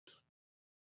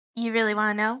You really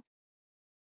want to know?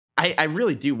 I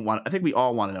really do want. I think we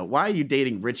all want to know, why are you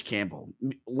dating Rich Campbell,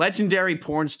 legendary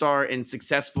porn star and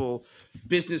successful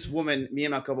businesswoman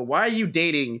miamalkova? Why are you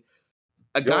dating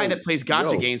a guy that plays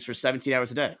gacha games for 17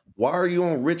 hours a day? Why are you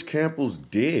on Rich Campbell's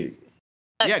dick?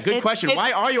 Yeah, good question.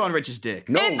 Why are you on Rich's dick?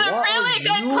 No, it's a really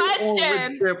good question. On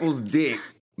Rich Campbell's dick,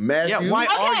 Matthew. Yeah, why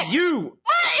are you?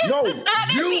 That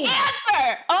is the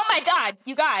answer. Oh my God,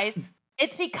 you guys!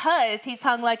 It's because he's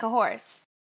hung like a horse.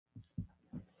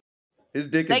 His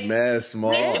dick is mad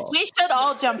small. We should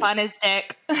all jump on his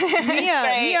dick.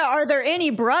 Mia, are there any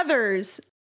brothers?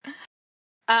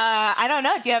 I don't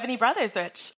know. Do you have any brothers,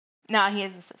 Rich? No, he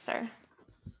has a sister.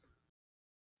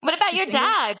 What about your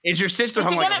dad? Is your sister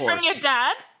hung like a horse? Did you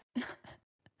get it from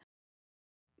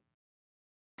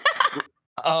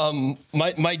your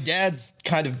dad? My dad's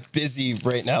kind of busy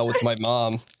right now with my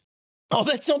mom. Oh,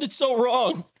 that sounded so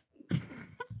wrong.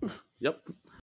 Yep.